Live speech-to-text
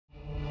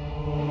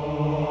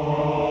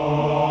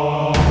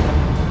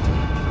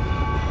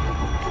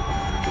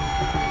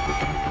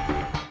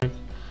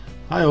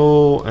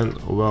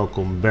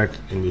welcome back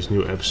in this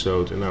new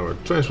episode in our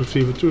Transport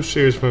Fever 2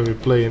 series where we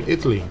play in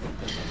Italy.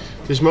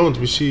 This moment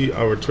we see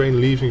our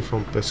train leaving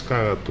from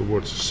Pescara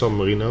towards San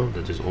Marino.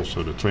 That is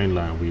also the train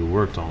line we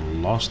worked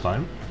on last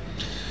time,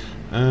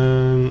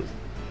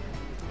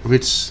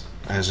 which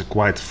has a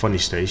quite funny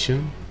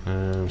station.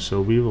 So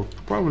we will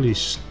probably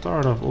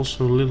start off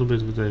also a little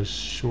bit with a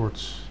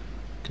short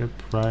cab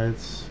ride,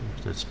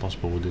 if that's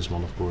possible with this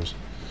one, of course.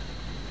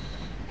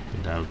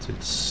 Without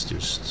it's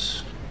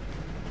just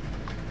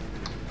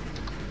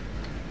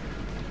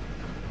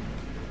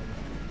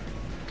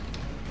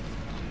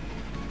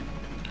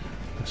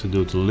have to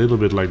do it a little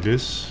bit like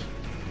this.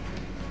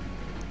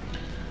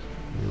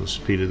 We'll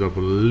speed it up a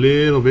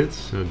little bit.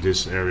 So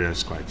this area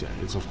is quite,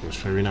 it's of course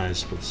very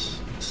nice, but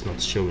it's not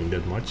showing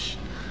that much.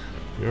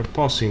 We are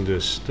passing the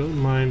stone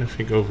mine, I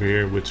think, over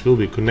here, which will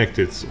be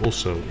connected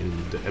also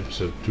in the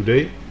episode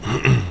today.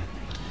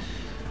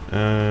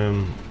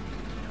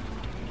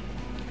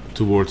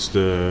 Towards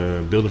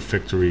the builder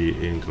factory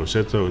in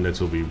Grosseto, and that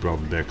will be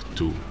brought back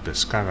to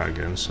Pescara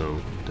again, so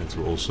that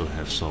will also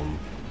have some,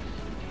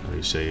 how do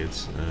you say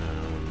it,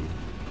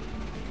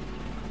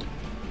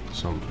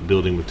 some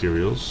building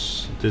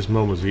materials. At this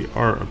moment we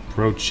are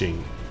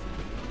approaching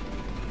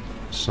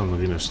San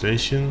Marino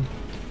station.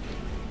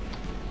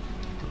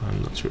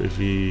 I'm not sure if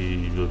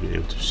we will be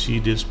able to see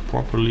this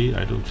properly.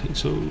 I don't think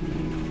so.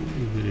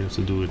 We really have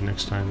to do it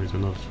next time with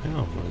another.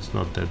 Oh, well, it's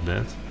not that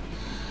bad.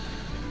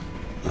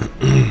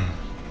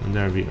 And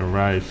there we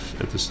arrive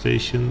at the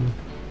station.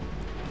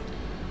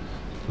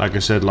 Like I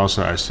said last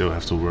time, I still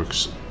have to work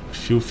a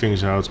few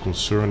things out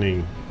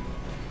concerning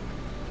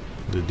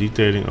the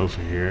detailing over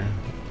here,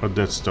 but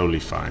that's totally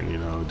fine, you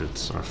know,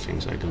 that's are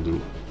things I can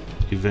do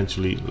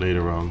eventually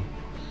later on.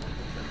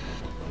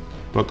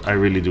 But I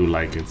really do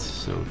like it,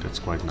 so that's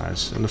quite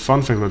nice. And the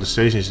fun fact about the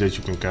station is that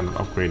you can kind of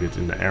upgrade it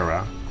in the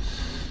era.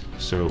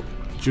 So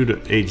through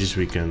the ages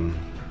we can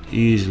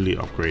easily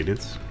upgrade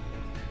it.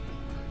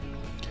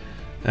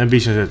 And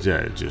besides that, yeah,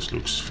 it just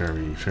looks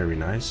very, very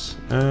nice.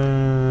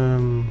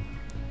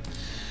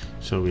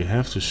 So we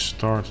have to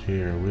start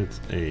here with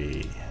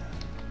a...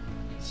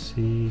 Let's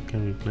see,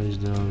 can we place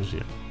those?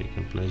 Yeah, we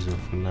can place them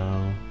for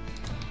now,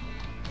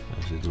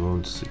 as it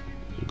won't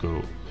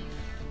go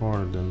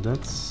farther than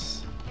that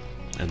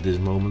at this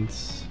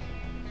moment,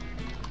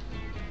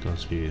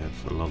 because we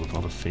have a lot of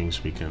other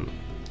things we can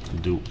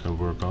do and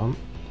work on.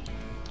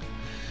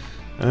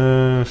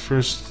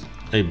 First,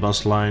 a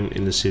bus line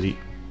in the city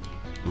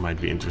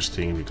might be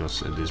interesting,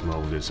 because at this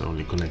moment it's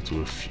only connected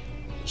to a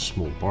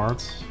small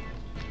part,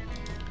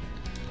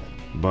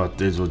 but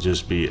this will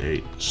just be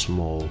a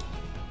small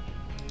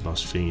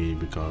bus thingy,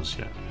 because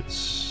yeah,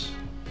 it's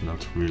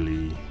not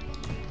really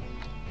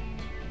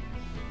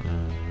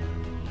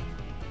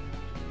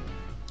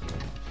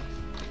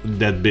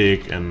that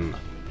big, and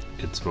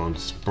it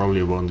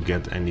probably won't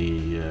get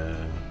any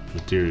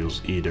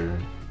materials either,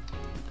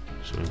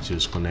 so it's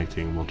just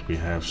connecting what we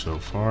have so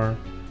far.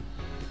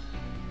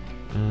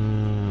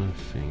 I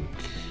think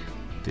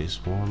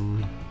this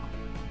one.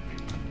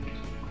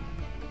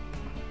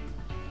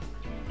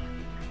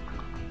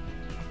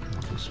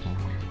 This one.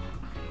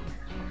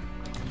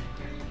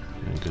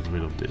 And get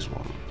rid of this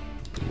one.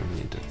 We don't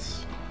need that.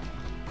 So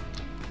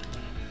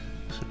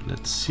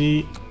let's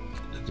see.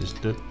 That is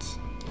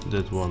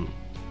that one,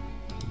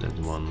 that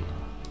one,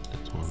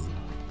 that one,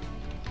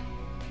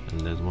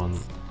 and that one.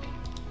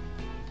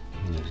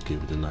 Let's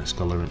give it a nice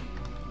color.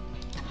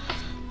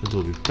 It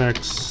will be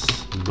Pax,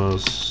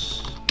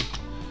 Bus,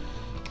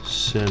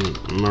 San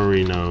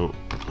Marino,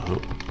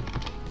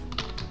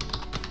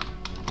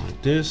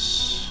 like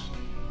this,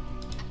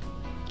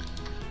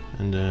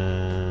 and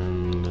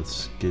then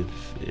let's give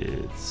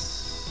it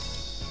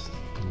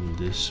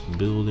this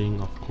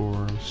building, of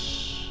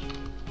course.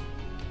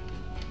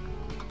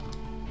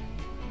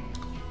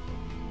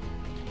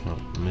 Well,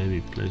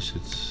 maybe place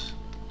it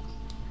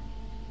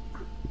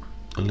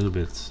a little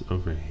bit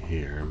over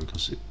here,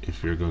 because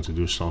if you're going to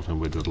do something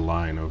with that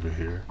line over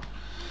here,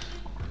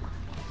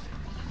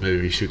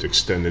 maybe we should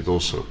extend it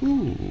also.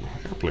 Ooh,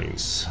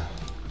 airplanes.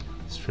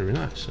 It's very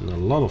nice, and a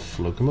lot of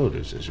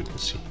locomotives, as you can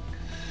see.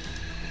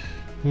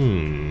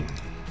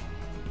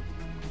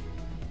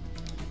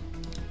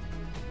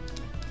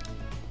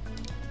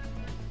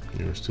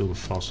 You're still the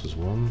fastest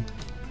one.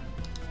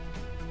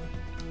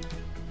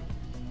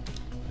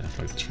 I have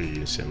like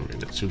 3 assembly,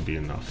 that should be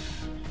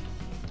enough.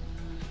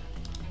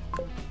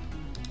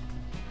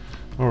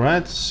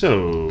 Alright,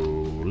 so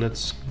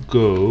let's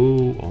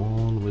go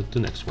on with the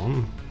next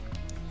one,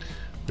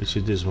 which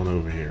is this one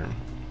over here.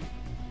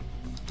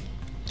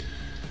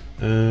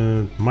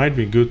 Might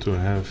be good to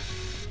have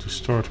to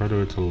start right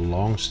away with a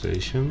long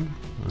station,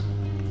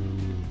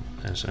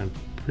 as I'm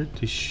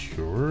pretty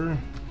sure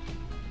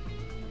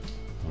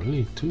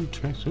only 2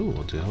 tracks. Oh,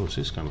 what the hell is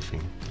this kind of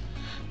thing?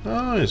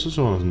 Oh, it's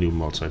also one of the new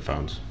mods I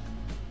found.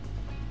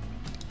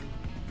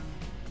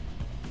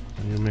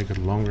 Can you make it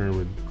longer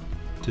with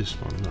this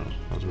one? No,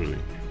 not really.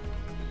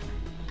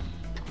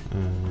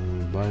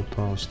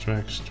 Bypass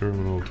tracks,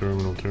 terminal,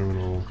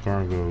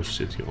 cargo,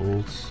 city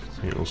old.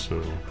 He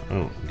also,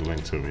 oh, the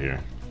length over here.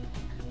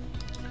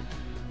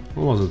 I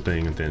wasn't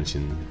paying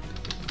attention.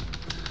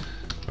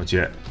 But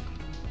yeah,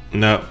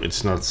 no,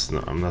 it's not.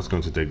 No, I'm not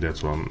going to take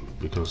that one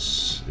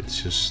because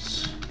it's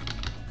just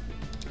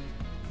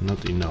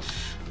not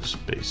enough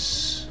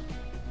space.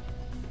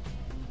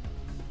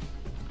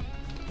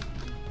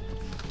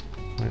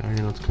 Why are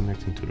you not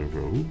connecting to the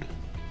road?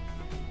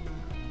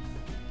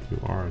 You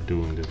are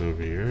doing that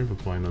over here,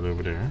 but why not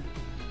over there?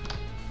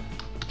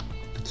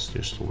 It's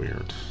just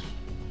weird.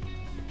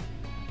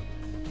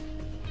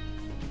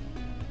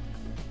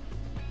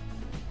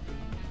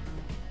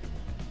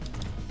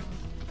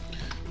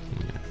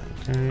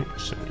 Okay,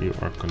 so you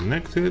are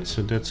connected,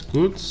 so that's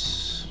good.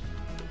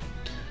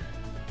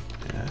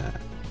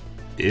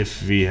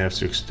 If we have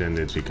to extend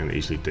it, we can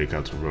easily take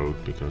out the road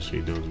because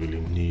we don't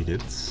really need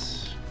it.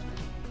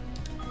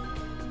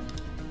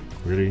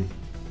 Really?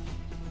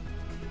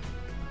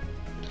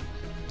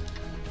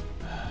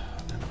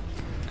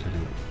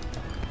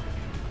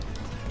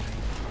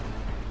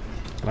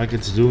 Like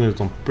it's doing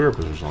it on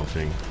purpose or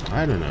something.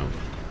 I don't know.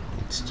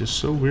 It's just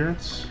so weird.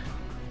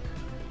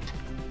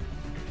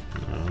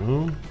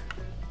 No.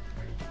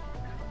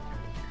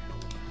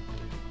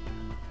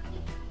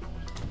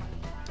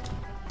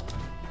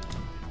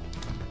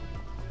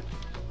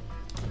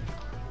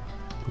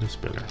 That's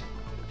better.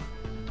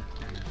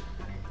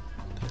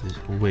 That is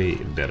way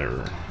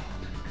better.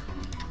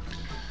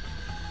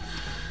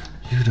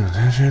 You don't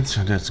have it,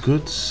 so that's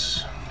good.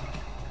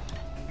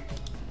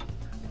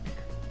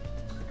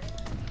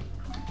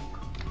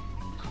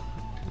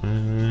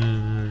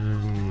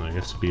 I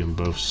have to be on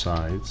both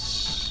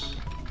sides.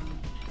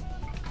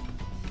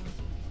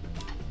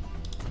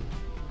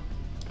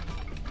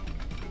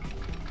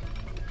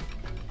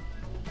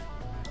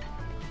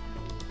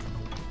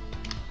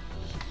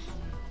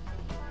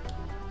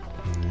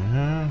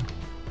 Yeah.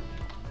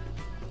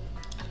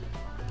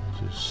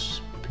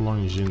 Just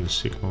plunge in the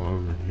signal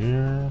over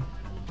here.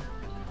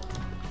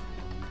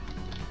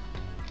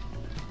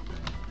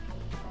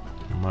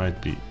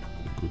 Might be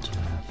good to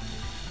have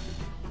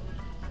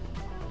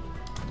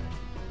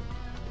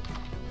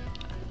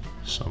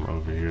some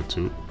over here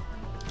too.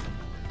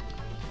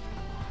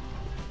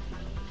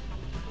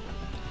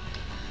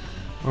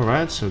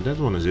 Alright, so that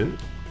one is in.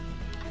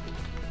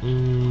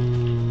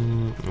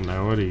 And I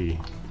already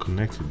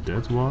connected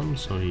that one,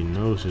 so he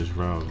knows his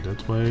route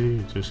that way.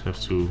 You just have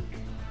to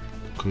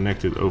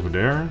connect it over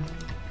there.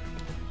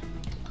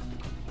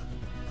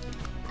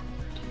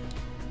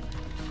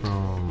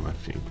 From, I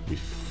think,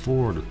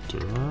 before the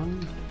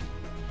turn.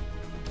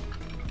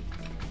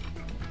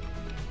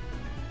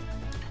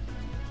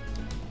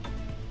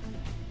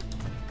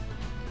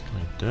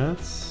 Like that.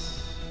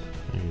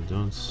 And you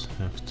don't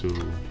have to...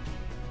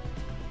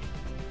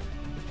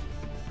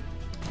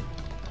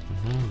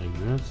 like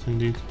that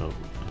indeed. Oh,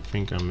 I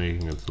think I'm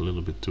making it a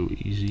little bit too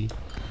easy.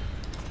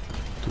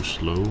 Too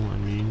slow, I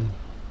mean.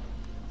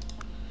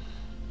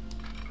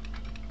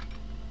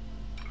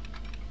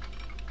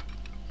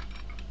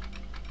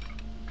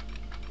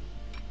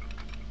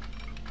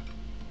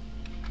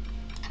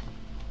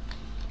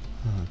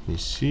 Let me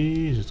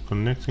see, is it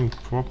connecting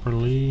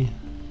properly?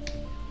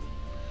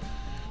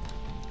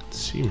 It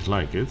seems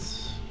like it.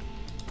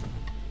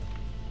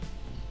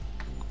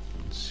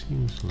 It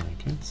seems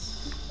like it.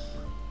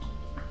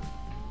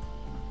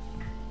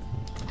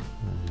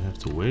 You have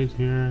to wait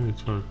here,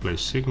 it's going to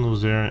place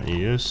signals there, and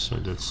yes, so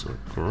that's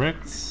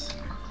correct.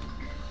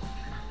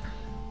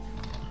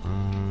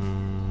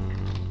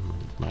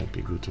 It might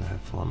be good to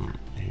have one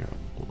here,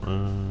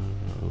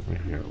 over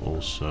here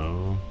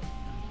also.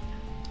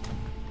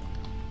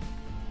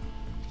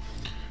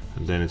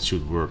 And then it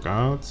should work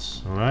out.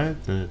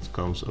 Alright, then it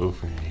comes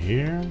over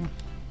here.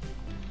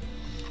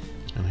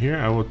 And here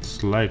I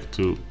would like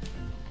to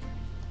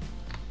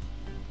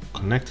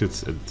connect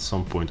it at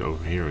some point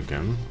over here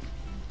again.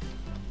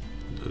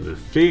 The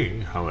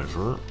thing,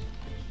 however,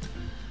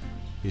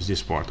 is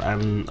this part. I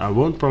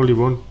probably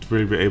won't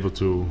really be able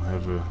to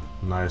have a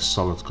nice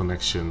solid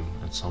connection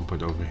at some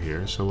point over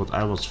here. So what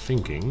I was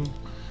thinking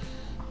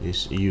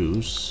is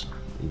use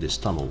this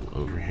tunnel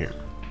over here.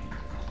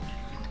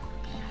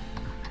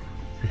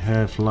 We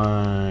have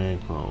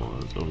like, well,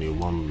 it's only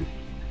one,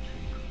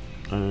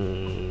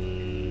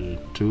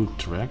 2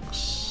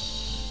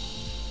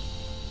 tracks,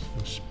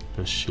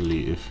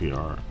 especially if we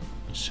are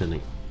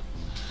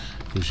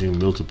using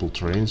multiple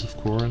trains, of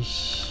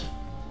course.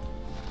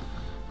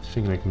 I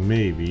think like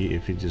maybe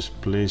if we just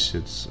place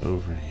it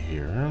over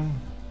here.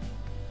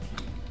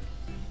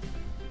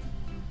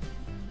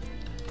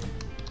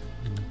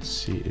 Let's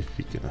see if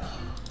we can.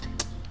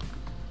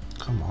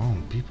 Come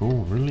on,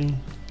 people, really?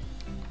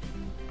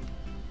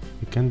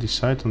 We can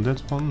decide on that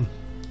one.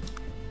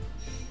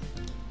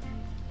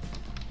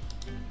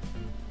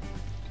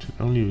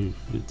 Only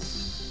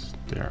it's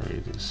there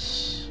it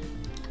is.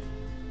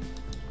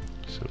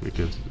 So we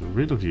get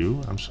rid of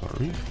you, I'm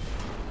sorry.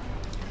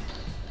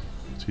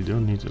 But we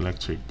don't need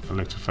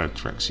electrified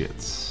tracks yet.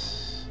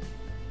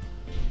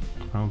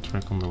 Ground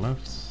track on the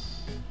left.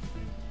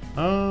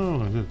 Oh,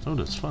 like that. Oh,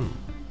 that's fun.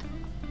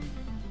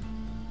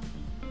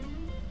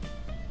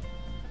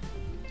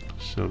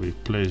 So we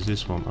place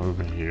this one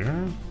over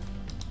here.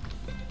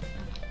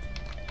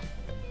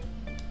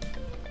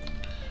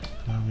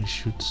 Now we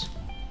should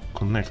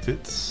connect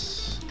it.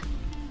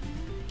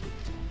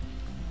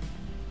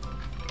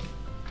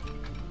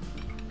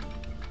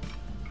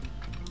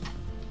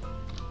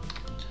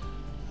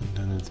 And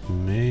then it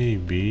may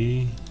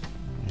be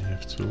we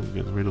have to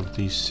get rid of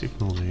these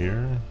signals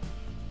here.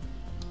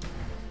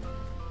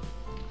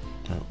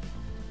 Oh.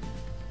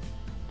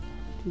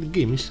 The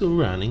game is still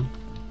running.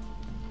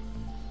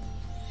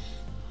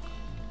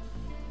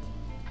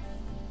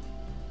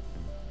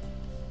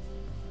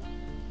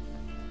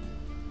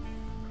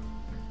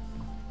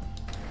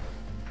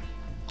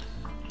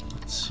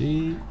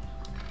 See,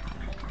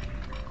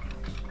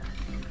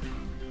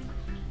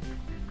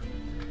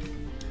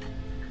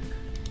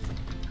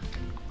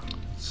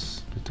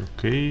 it's a bit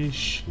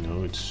okayish.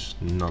 No, it's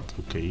not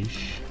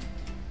okayish.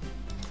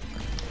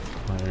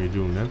 Why are you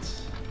doing that?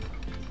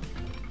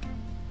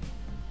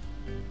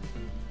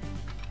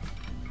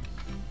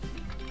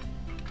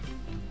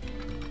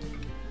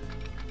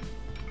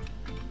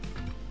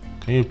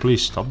 Can you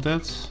please stop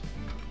that?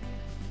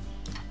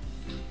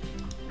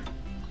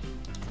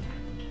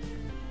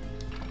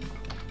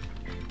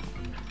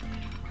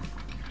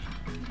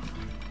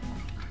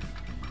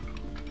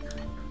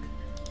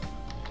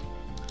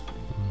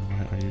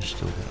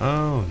 Still there.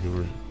 Oh, you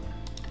were.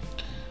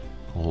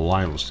 The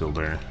line was still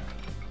there.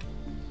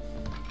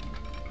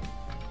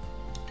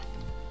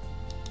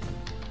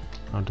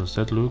 How does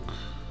that look?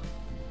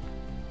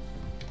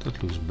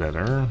 That looks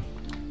better.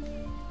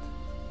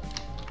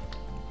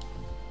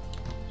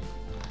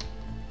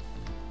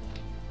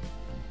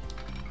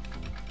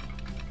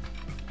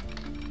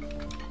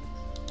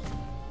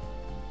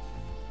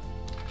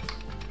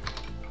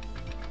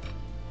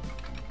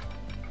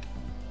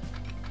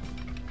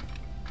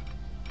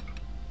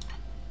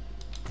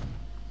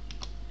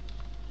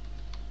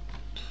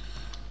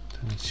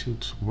 It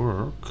should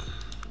work.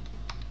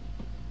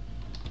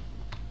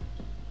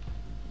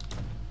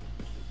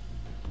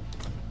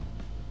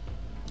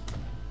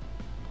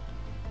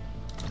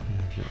 You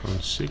have your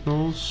own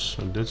signals,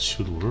 so that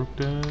should work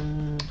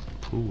then.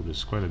 Ooh,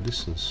 that's quite a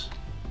distance.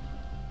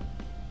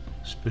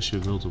 Especially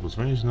with multiple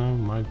trains now,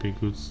 might be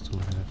good to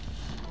have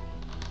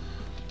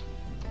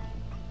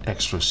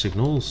extra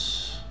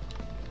signals.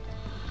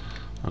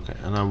 Okay,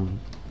 and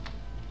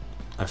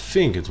I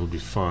think it would be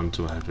fun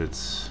to have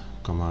it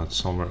come out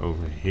somewhere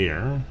over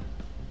here,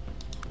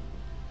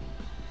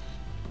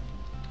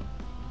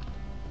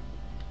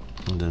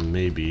 and then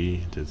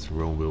maybe that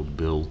Rome will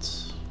build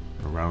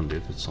around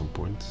it at some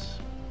point.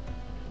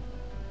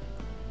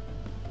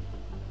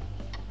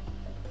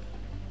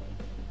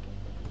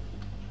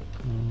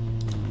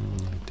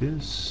 Like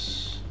this.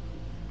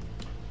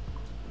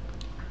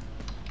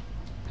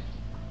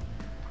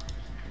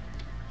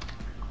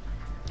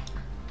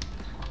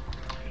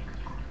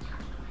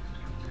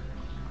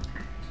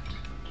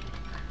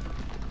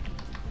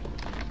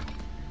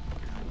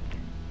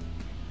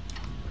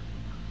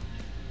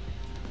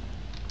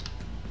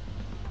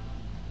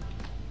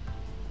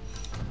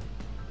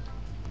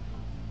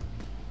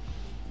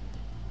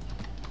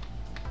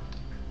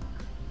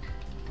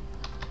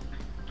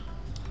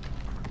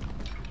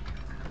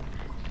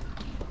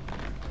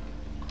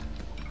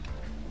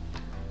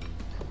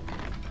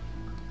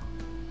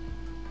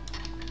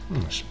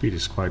 Speed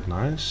is quite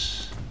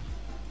nice.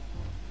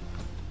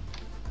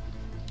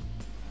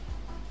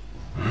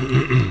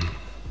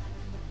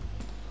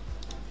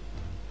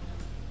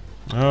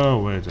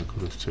 Oh wait, I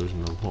could have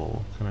chosen the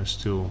wall. Can I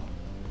still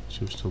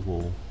choose the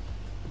wall?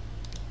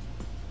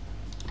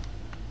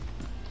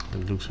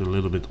 It looks a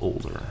little bit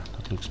older.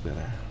 That looks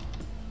better.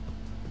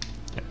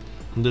 Yeah,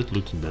 that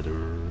looks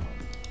better.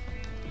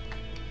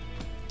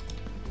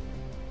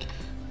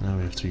 Now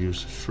we have to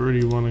use the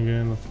 31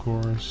 again, of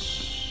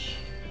course.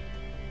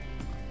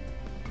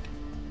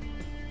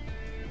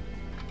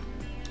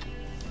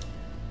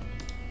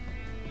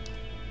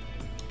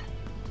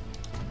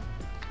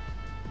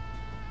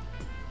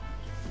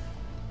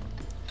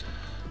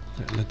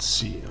 Let's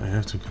see, I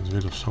have to get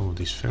rid of some of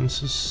these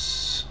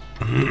fences.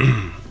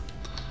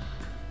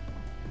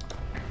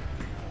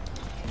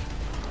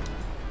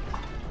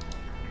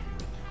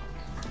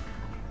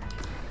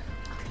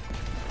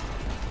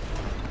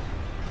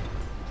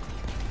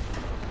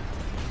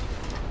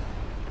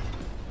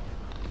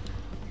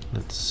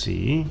 Let's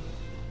see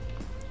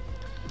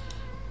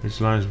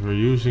which lines we're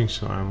using,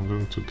 so I'm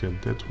going to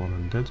get that one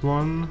and that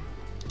one.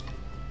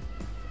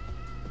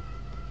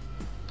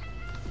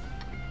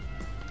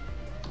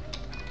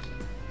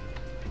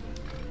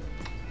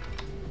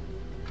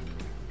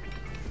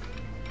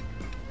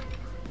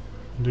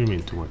 What do you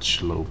mean too much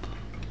slope?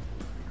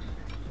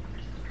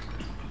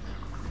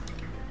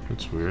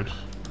 That's weird.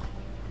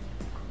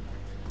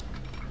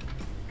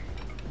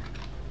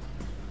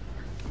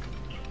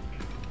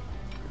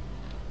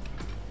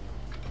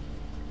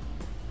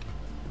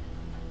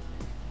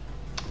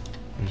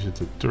 Is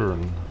it a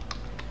turn?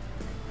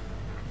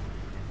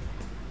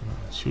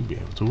 It should be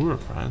able to work,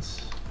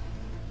 right?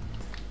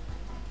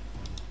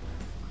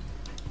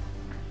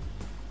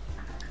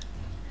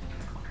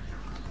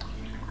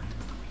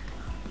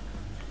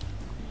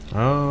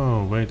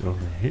 Oh, wait,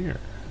 over here.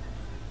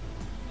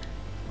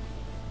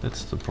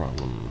 That's the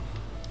problem.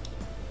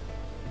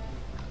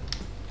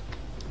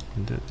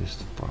 That is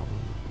the problem.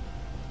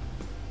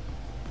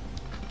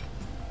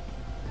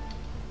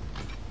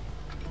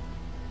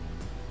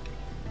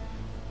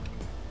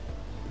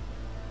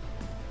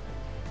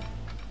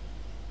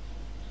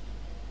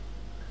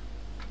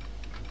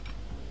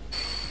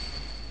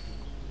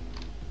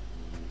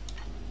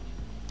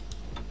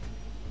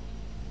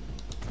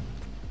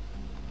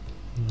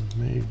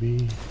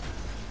 Maybe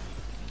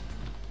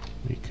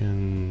we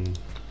can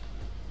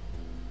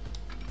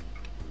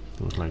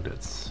do it like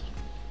that.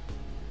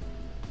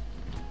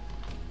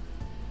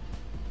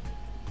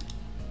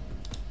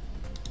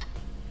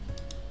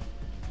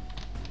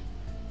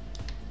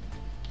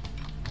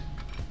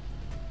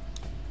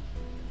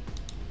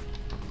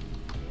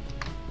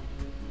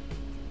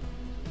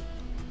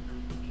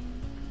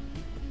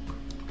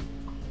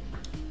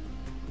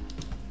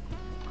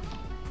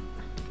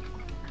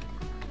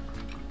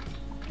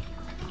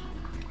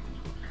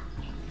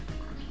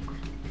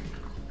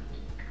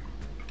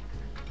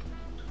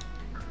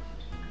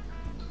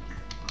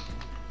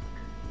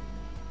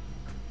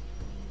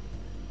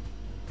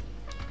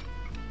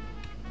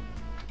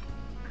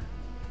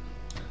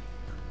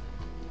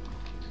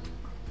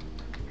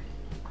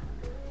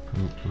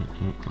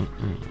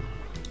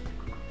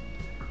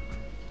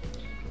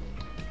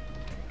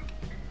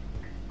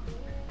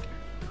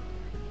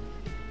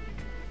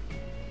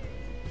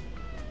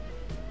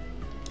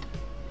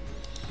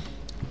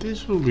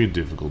 This will be a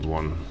difficult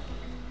one.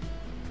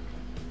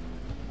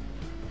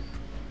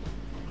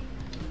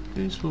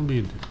 This will be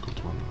a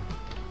difficult one.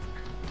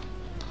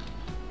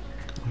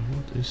 Okay,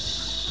 what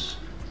is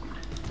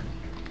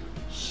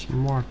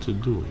smart to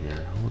do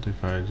here? What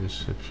if I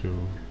just have you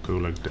go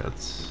like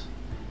that?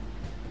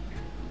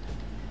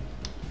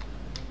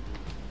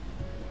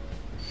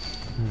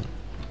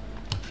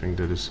 I think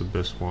that is the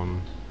best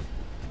one.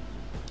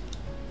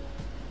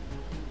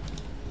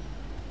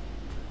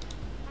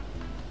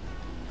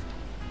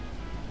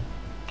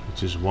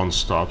 Just one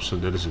stop, so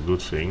that is a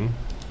good thing.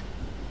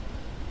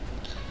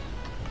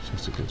 Just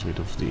have to get rid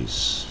of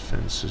these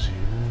fences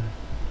here.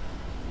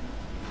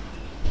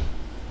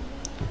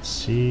 Let's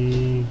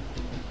see.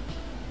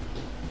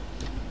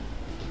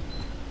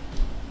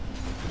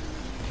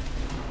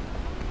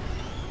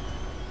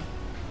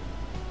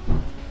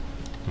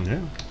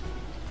 Yeah,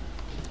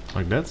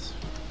 like that.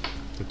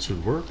 That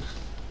should work.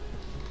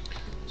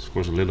 It's of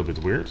course a little bit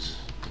weird,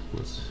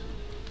 but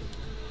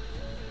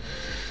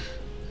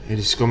it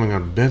is coming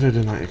out better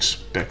than I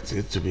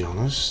expected, to be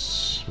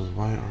honest. But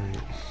why are you?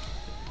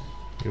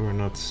 You are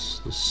not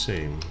the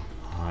same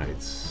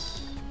height.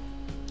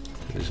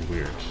 It is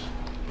weird.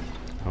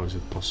 How is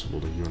it possible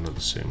that you are not the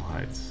same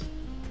height?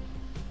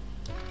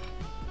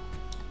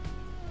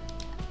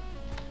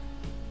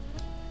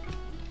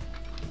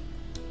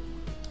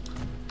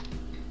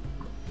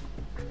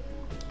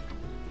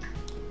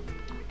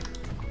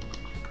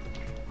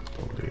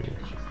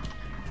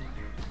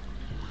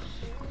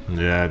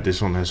 Yeah,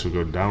 this one has to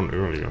go down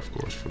earlier, of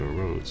course, for the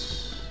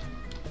roads.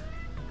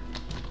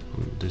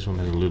 This one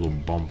has a little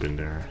bump in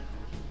there.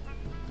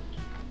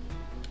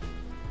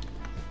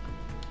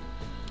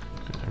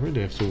 Okay, I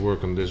really have to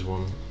work on this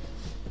one.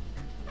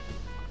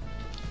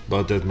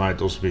 But that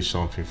might also be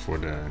something for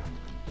the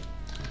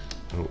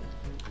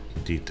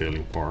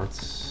detailing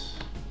parts.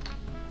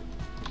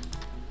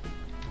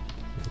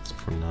 But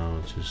for now,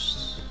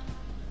 just...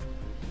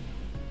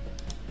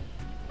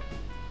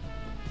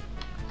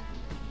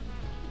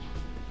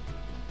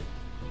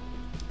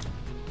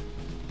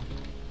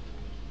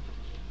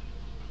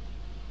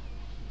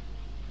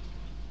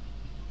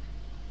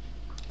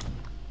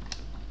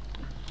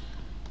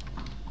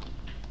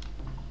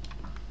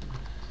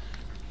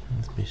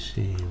 Let me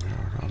see, where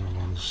are the other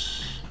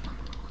ones?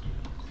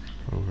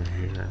 Over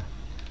here.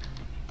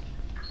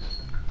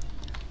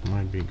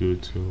 Might be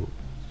good to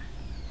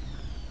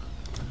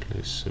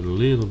place a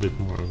little bit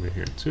more over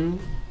here too.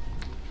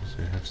 Because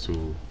I have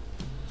to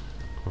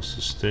cross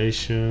the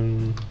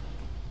station,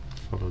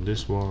 follow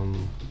this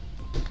one,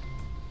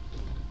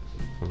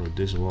 follow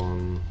this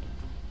one,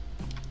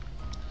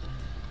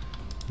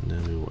 and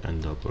then we will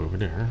end up over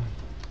there.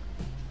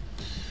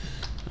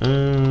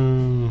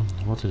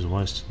 What is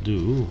wise to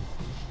do?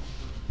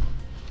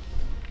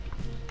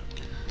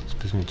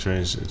 Especially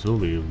trains, it will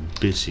be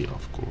busy,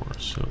 of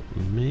course. So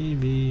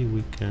maybe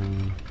we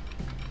can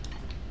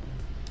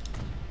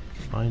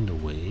find a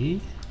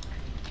way.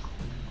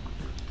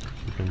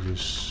 You can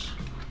just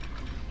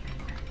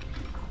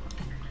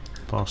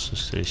pass the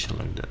station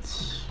like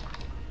that.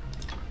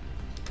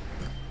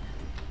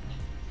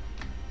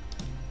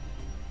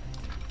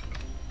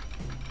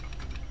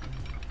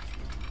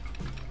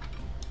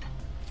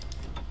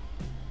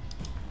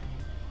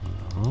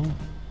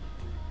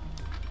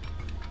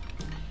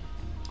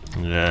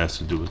 Yeah, I have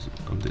to do it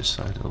on this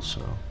side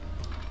also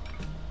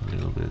a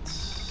little bit.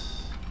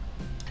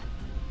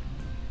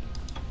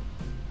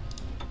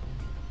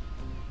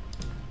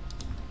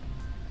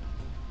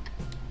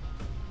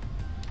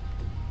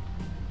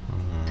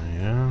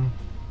 Yeah.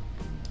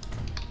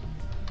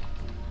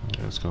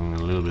 it's going a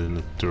little bit in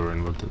the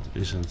turn, but that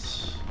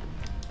isn't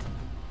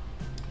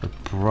a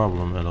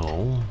problem at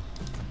all.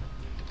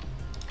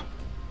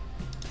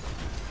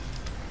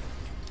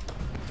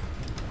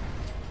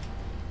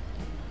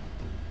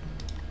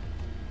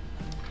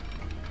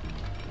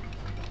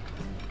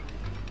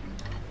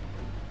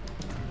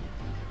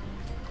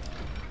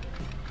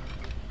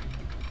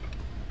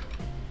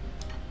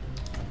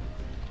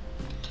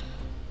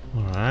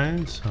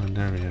 Alright, so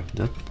there we have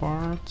that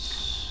part.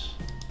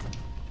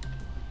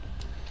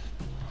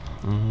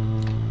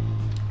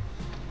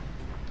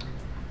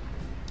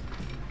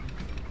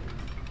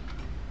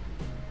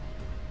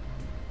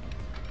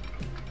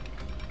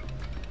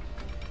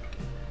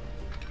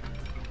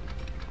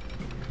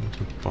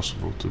 Is it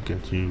possible to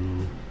get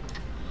you?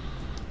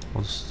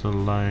 What's the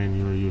line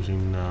you're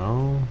using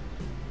now?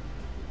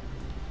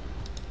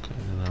 Okay,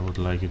 then I would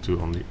like you to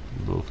on the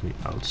both on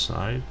the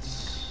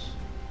outsides.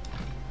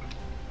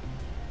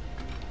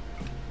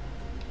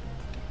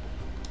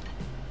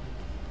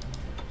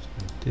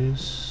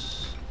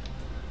 This,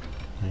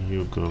 and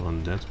you go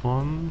on that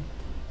one.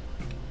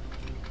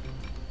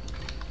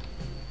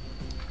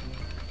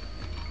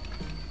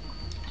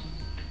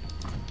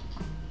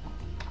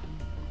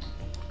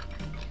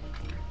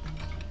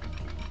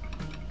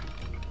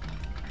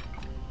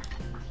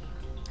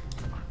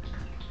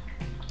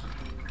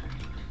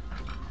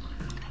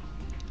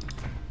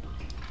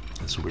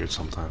 That's weird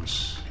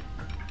sometimes.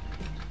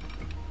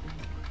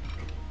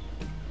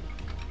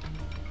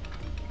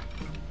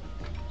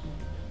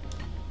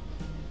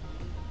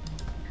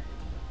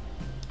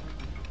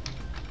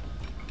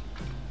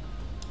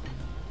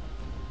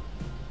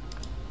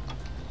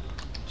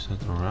 Is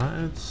that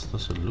alright?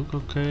 Does it look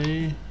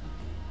okay?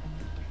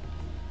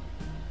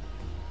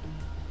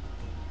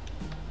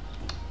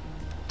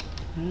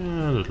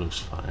 Yeah, that looks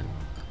fine.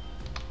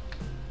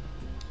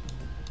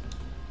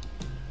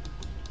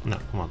 No,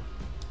 come on.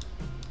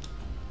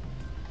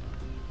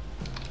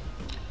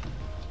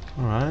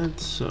 Alright,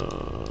 so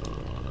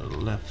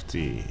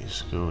lefty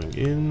is going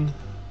in.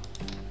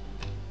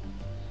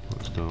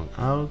 What's going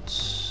out?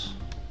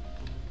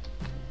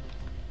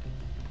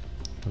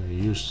 We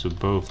used to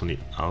both on the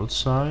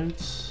outside.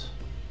 Is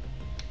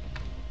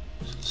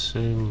it the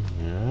same?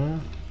 Yeah.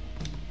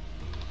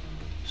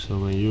 So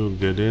when you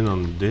get in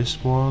on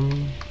this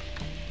one,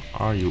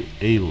 are you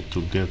able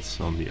to get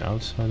on the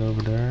outside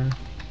over there?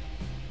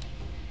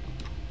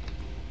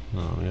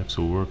 No, we have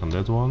to work on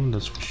that one,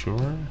 that's for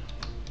sure.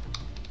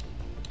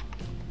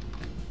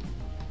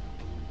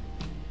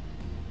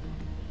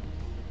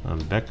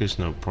 And back is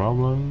no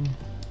problem.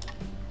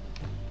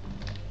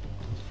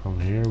 From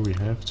here we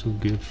have to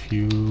give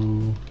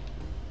you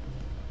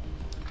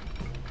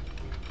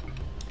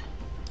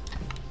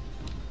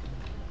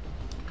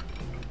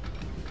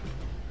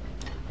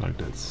like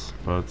that,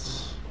 but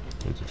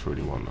with the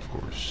 31 of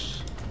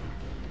course.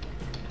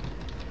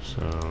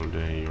 So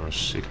then your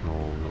signal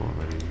will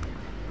already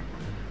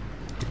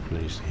be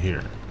placed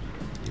here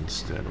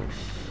instead of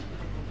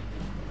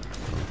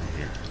over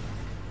here.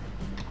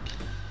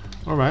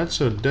 Alright,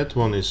 so that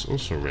one is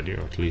also ready,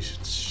 or at least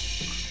it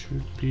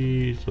should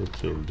be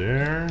till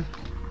there.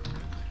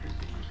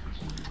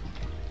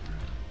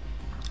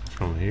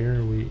 From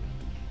here we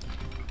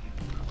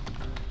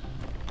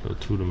go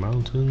through the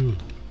mountain.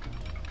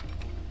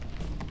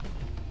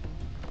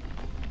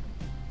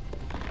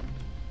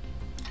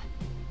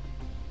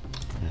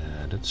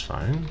 Yeah, that's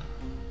fine.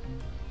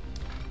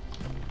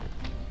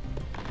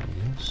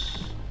 Yes.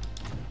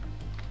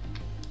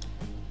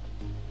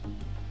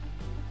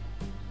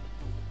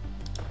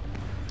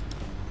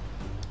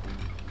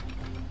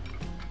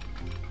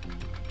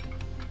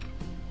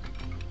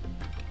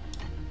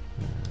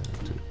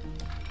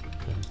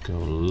 Go a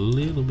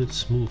little bit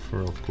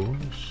smoother, of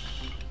course.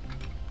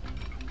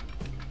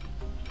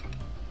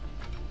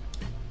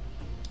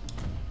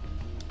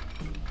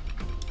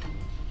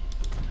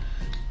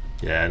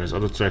 Yeah, and those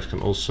other tracks can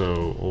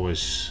also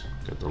always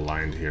get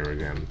aligned here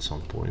again at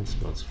some point,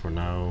 but for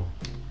now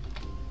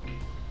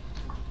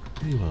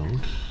we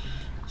won't.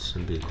 It's a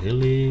bit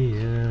hilly.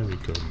 Yeah, we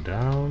go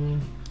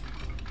down.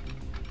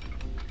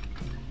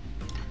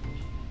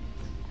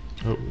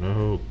 Oh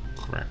no,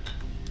 crack.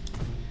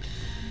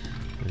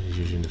 He's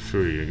using the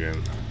Fury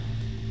again.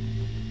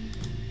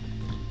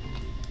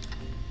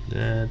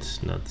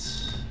 That's not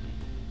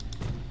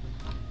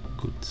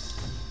good.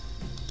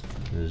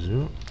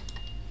 So.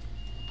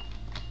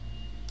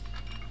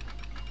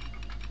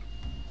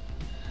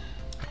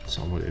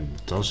 Somewhat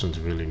it doesn't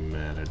really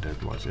matter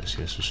that much as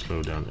he has to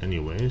slow down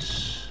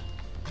anyways.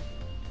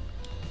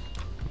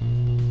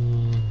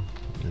 And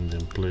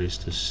then place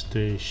the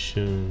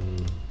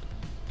station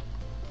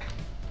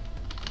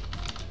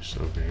just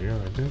over here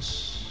like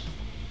this.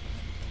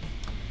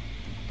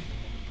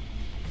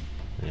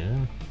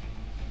 Yeah.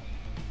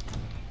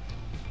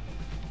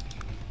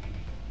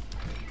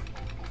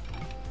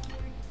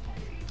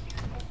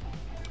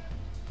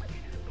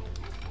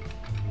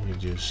 You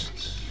just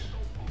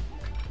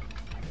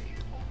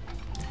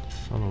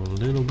follow a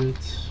little bit,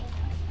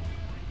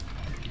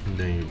 and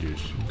then you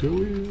just go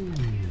in.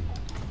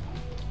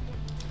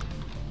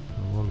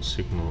 One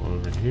signal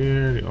over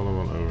here, the other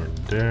one over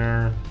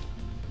there.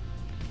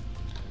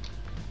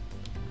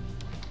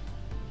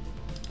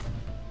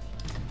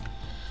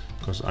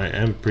 Because I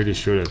am pretty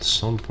sure at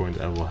some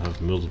point I will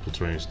have multiple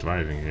trains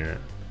driving here.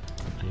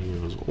 And you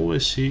will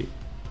always see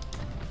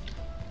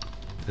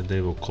that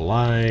they will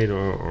collide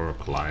or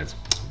collide.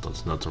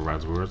 That's not the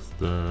right word.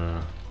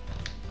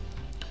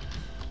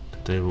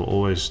 They will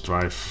always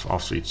drive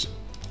after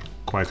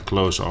quite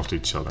close after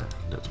each other.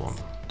 That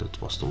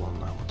was the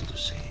one I wanted to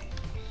see.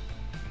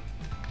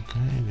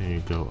 Okay, then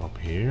you go up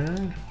here.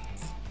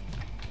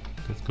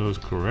 That goes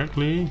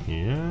correctly.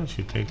 Yes,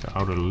 you take the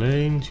outer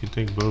lanes, you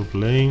take both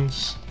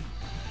lanes.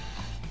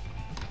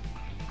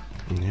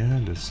 Yeah,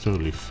 that's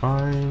totally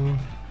fine.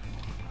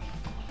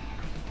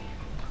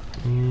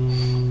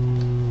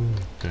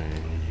 Okay,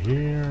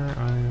 here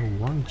I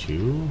want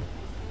you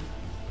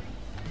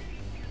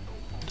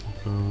to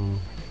go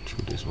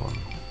through this one.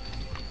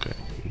 Okay,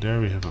 there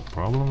we have a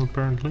problem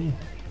apparently.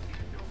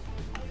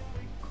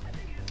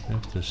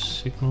 Have the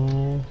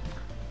signal.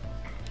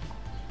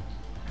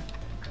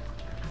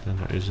 Then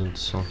there isn't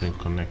something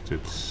connected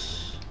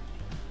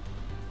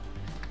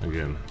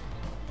again.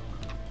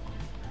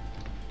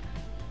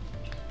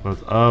 But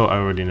oh, I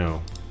already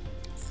know.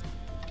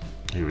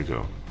 Here we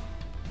go.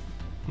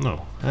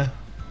 No, that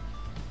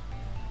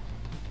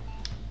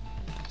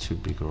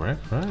should be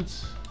correct, right?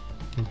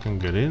 You can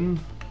get in.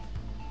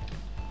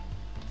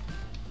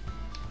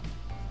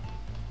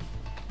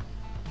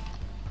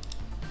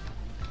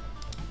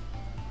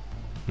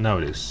 Now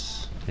it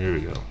is. Here we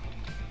go.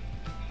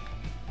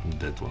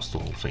 That was the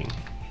whole thing.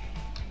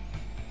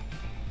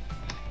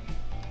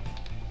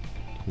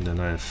 Then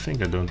I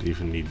think I don't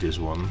even need this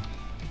one.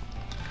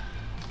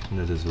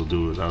 That it will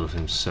do it out of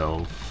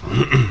himself.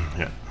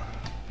 Yeah.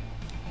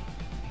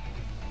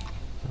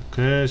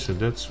 Okay, so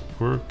that's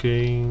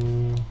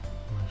working.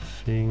 I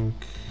think.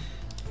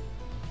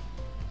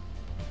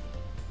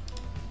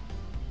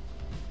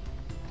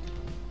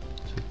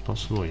 Is it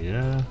possible?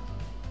 Yeah.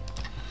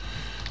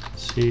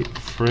 Let's see,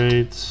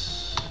 freight,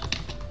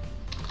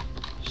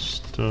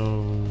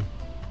 stone.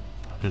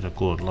 How did I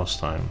call it last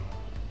time?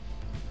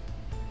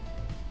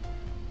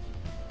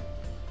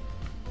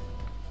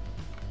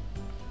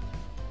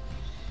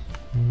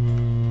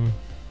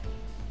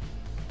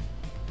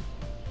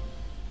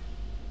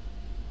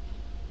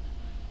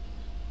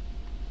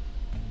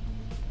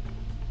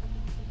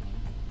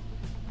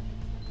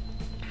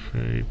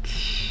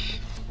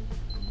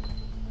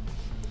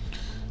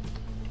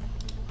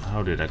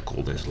 How did I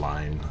call this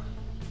line?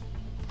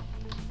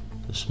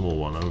 The small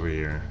one over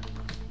here.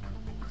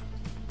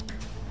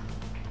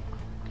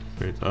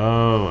 Wait,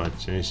 oh, I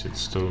changed it.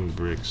 Stone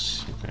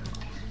bricks. Okay.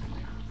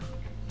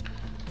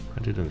 I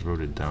didn't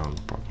wrote it down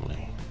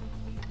properly.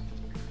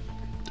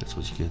 That's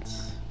what you get.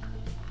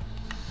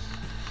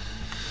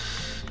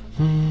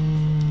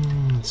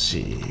 Let's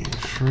see.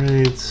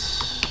 Freight,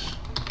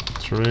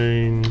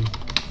 train,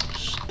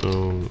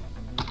 stone,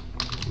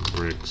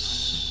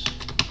 bricks,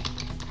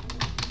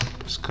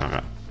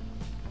 Pescara.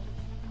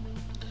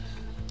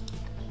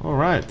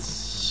 Alright,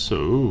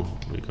 so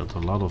we got a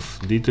lot of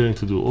detailing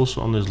to do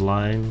also on this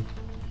line,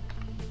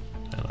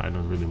 and I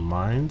don't really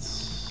mind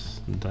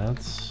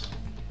that.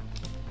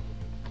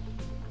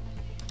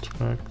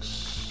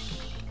 Tracks,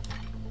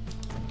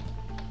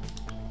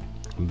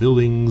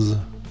 buildings.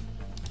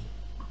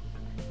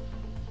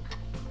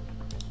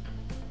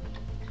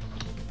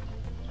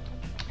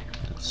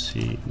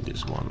 See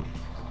this one.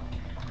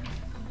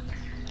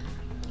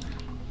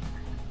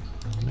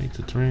 Make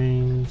the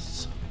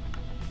trains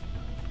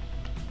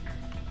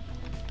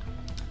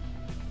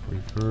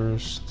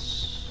reversed.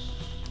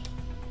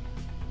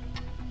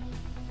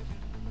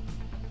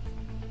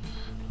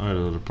 Oh,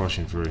 there are the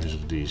Prussian versions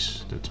of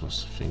these. That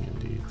was the thing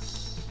indeed.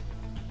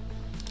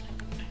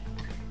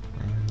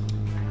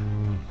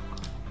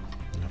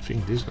 I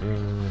think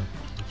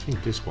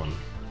this one.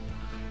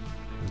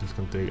 And this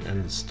can take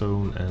and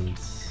stone and.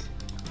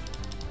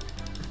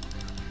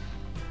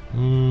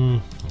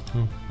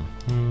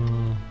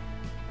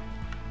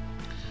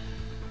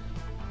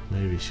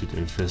 Maybe should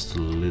invest a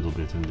little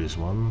bit in this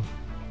one.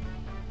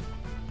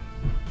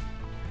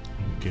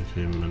 Give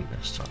him an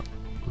extra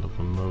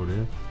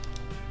locomotive.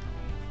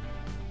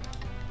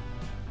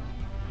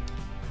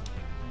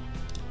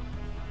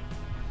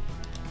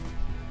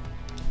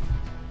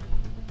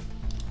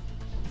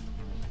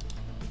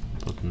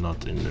 But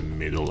not in the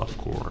middle, of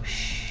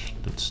course.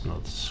 That's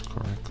not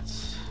correct.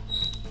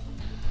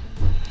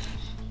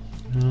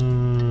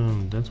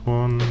 That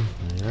one,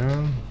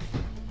 yeah.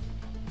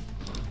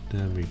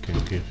 Then we can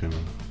give him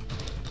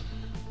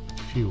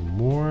a few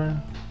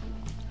more.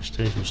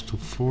 Stage was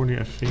 240,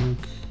 I think.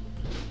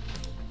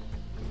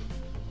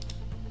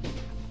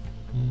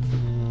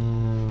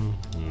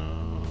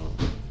 No,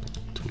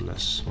 too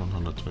less,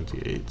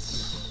 128.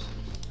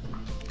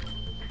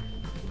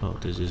 Oh,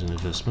 this is an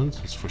investment,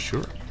 that's for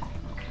sure.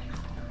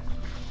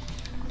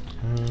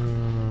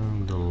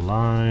 The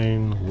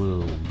line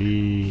will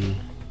be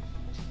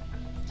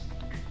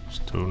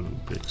stone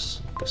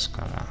bricks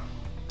Pescara.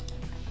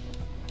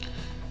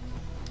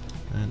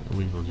 And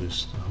We will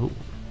just hope.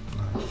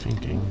 I'm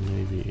thinking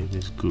maybe it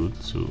is good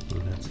to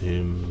let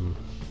him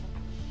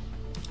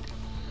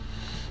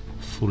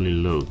fully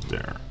load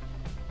there.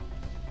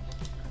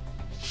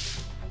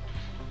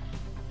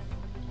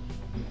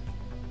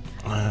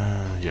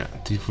 Yeah,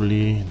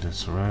 Tivoli,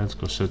 that's right.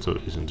 Corsetto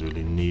isn't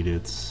really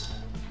needed.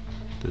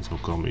 That will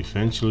come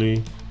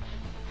eventually.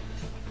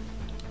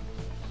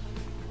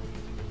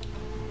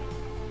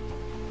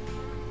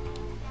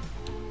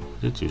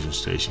 Did use a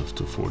station of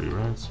 240,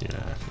 right? Yeah,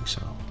 I think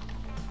so.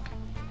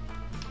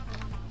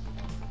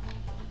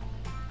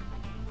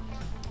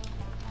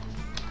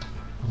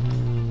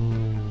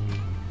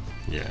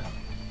 Yeah.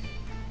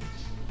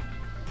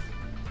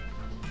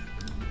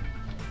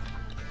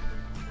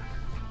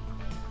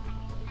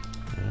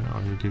 Yeah.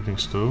 Are you giving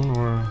stone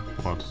or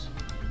what?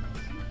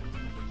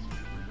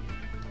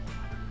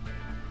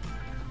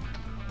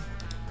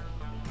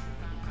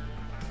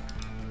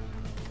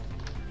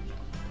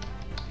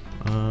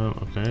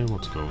 Okay,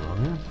 what's going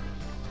on here?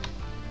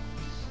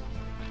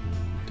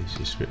 This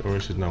is, or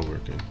is it now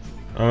working?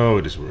 Oh,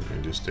 it is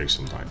working. Just takes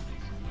some time.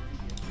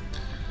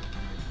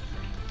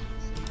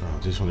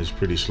 This one is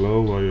pretty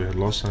slow, while you had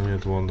last time you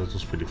had one that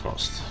was pretty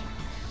fast.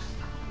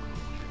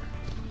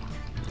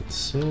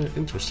 It's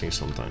interesting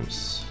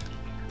sometimes.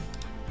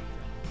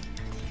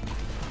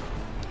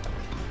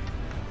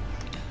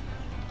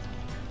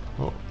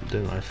 Well,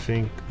 then I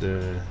think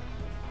the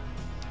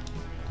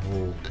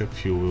whole cap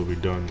fuel will be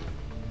done.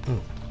 Oh,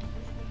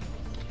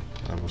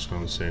 I was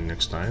going to say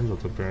next time,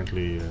 but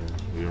apparently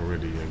we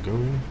already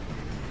going.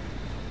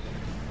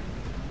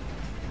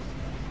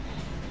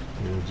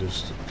 We'll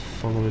just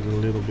follow it a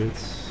little bit,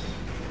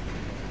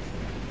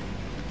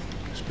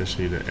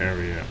 especially the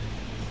area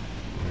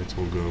where it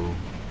will go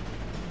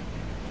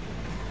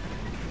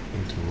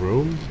into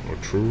Rome or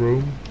through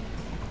Rome.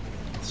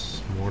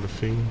 That's more the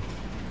thing.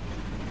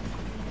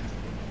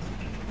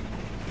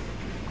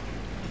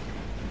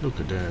 Look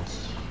at that.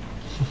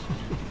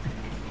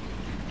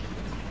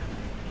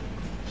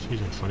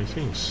 These are funny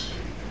things.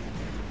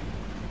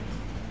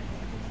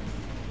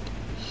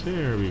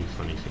 Very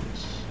funny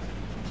things.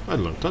 Quite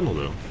a long tunnel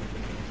though.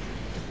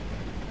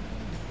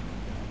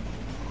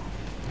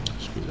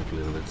 Speed up a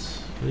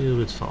little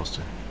bit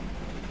faster.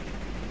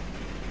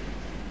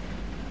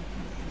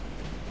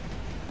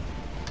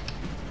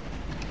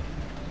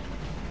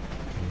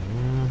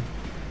 Yeah.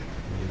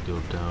 We go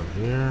down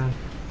here.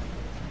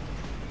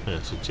 I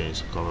have to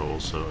change the color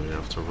also here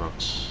after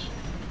rocks.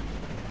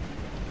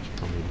 It's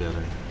probably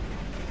better.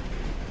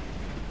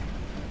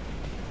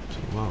 So,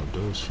 wow,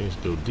 those things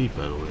go deep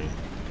by the way.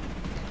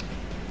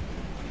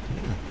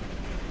 Yeah.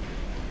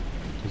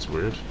 It's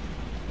weird.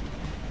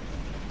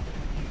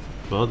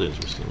 But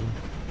interesting.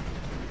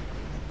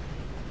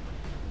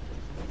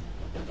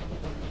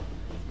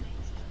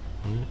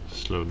 Yeah,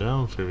 slow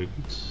down, very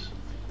good.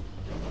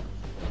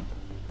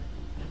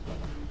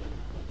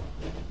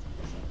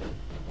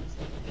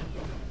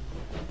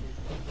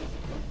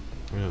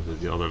 Yeah,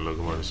 the other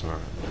locomotives are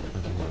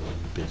having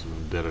a bit of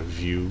a better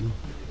view.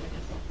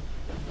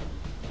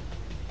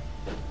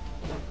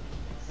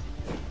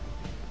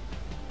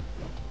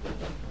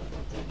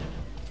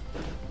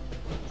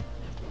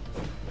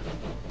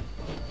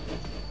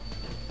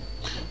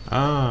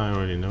 Ah, I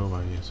already know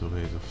why you have to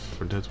wait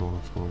for that one,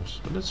 of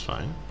course, but that's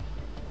fine.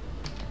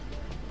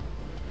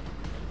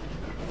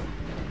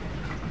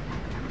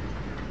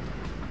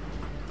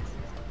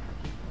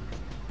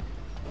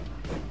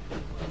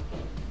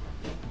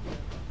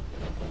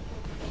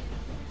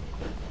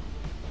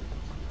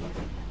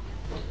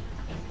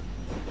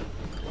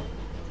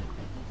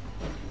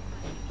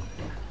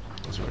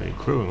 It's very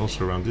growing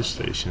also around this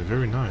station.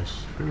 Very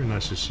nice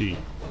to see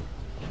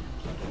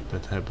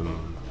that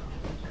happen.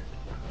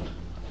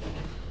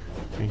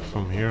 I think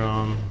from here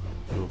on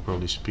it will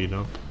probably speed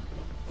up.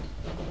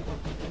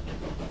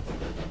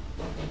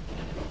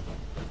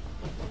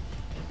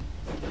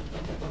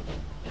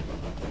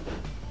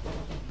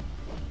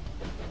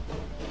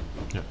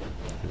 Yeah,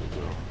 here we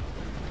go.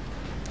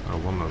 I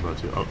wonder about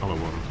the other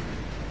one.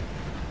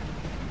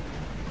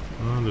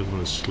 Oh, this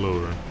one is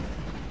slower.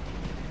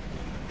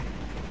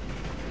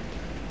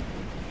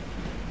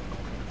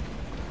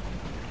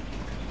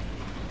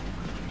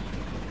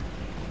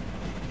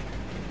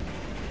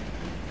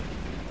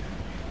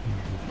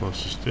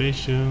 Past the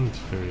station, it's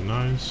very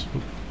nice.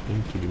 Oop,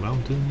 into the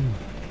mountain.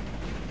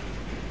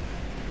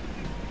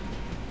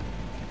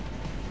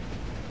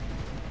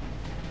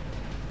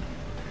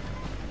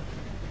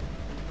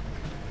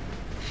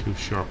 A few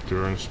sharp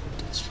turns,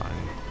 but that's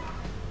fine.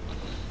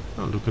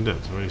 Oh, look at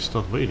that, I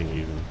stopped waiting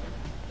even.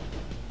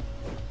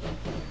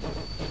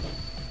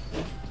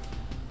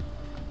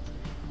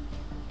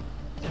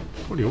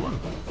 '41.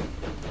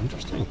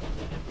 Interesting.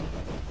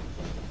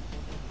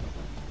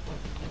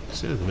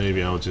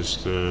 Maybe I'll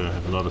just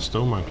have another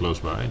stone mine close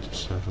by,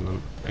 just have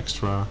an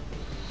extra,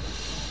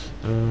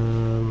 how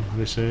do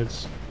you say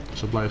it,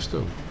 supply of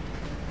stone.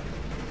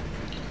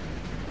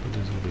 But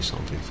that will be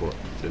something for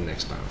the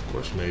next time, of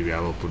course. Maybe I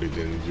will put it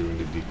in during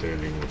the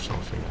detailing or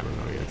something, I don't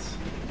know yet.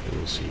 We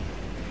will see.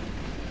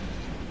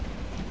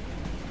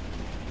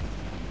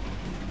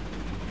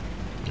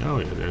 Oh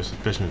yeah, there's a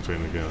passenger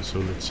train again, so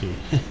let's see.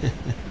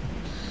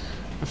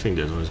 I think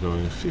that one is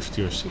going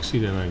 50 or 60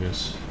 then, I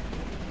guess.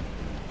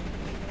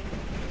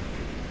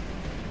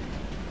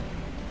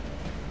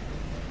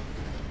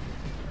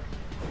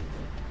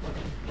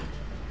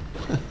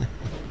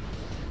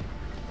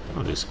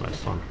 Oh, this is quite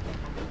fun.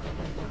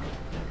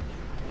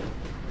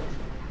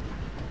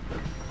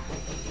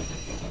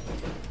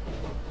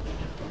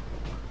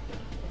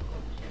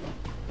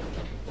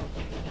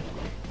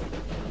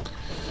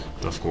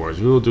 Of course,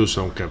 we will do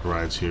some cab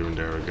rides here and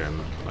there again,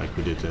 like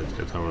we did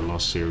at our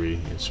last serie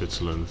in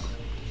Switzerland.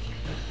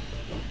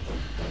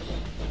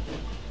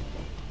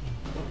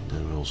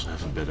 Then we'll also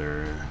have a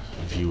better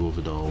view of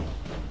it all.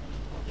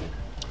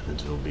 And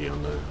it will be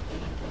on the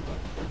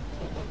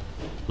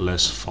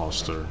less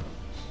faster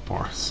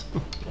part.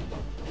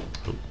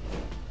 Oh.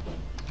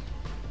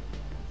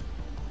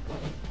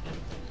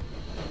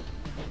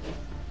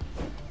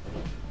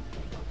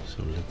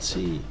 So let's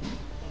see.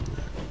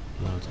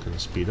 Now it's gonna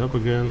speed up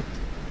again.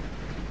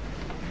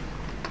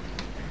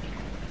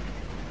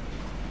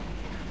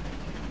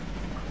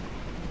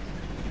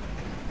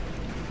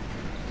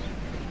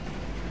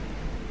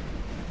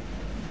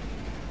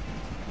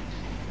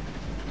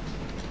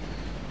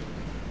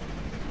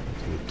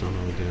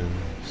 Tunnel again,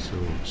 so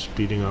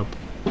speeding up.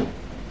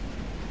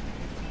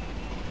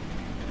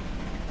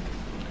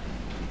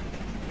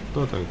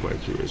 But I'm quite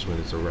curious when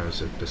it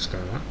arrives at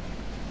Pescara.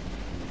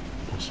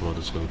 Also what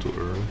it's going to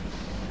earn.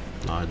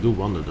 Now I do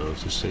wonder though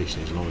if the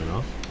station is long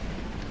enough.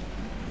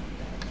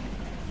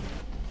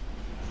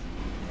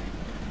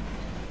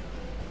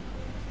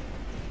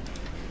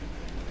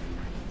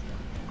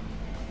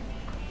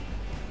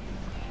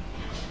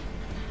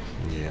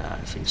 Yeah,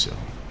 I think so.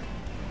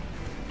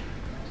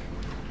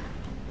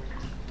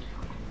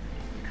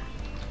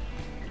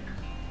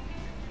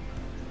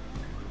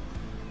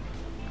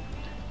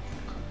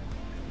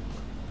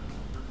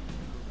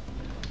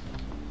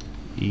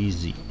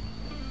 Easy.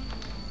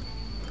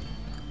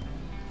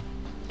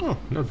 Oh,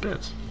 not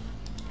bad.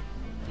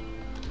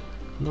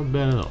 Not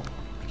bad at all.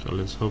 So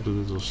let's hope that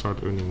it will start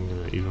earning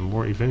even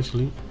more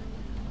eventually.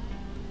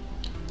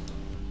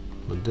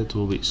 But that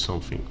will be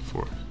something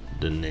for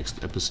the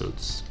next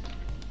episodes.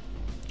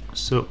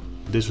 So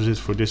this was it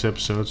for this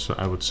episode. So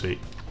I would say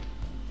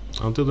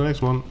until the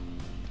next one.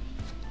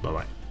 Bye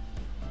bye.